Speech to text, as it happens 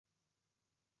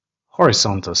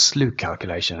Horizontal slew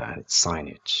calculation and its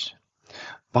signage.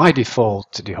 By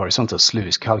default, the horizontal slew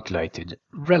is calculated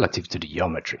relative to the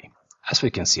geometry, as we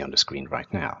can see on the screen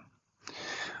right now.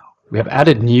 We have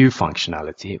added new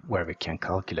functionality where we can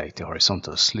calculate the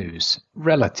horizontal slews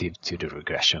relative to the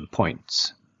regression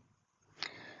points.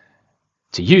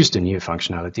 To use the new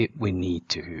functionality, we need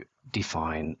to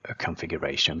define a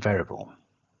configuration variable.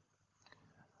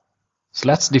 So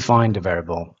let's define the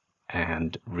variable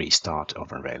and restart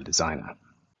OpenRail Designer.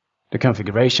 The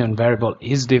configuration variable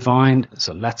is defined,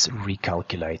 so let's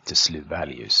recalculate the slew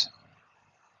values.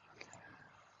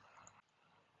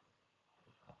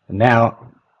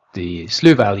 Now the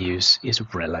slew values is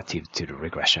relative to the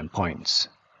regression points.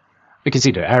 We can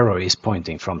see the arrow is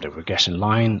pointing from the regression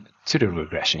line to the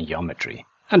regression geometry,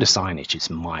 and the signage is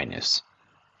minus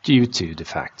due to the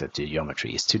fact that the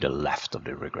geometry is to the left of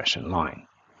the regression line.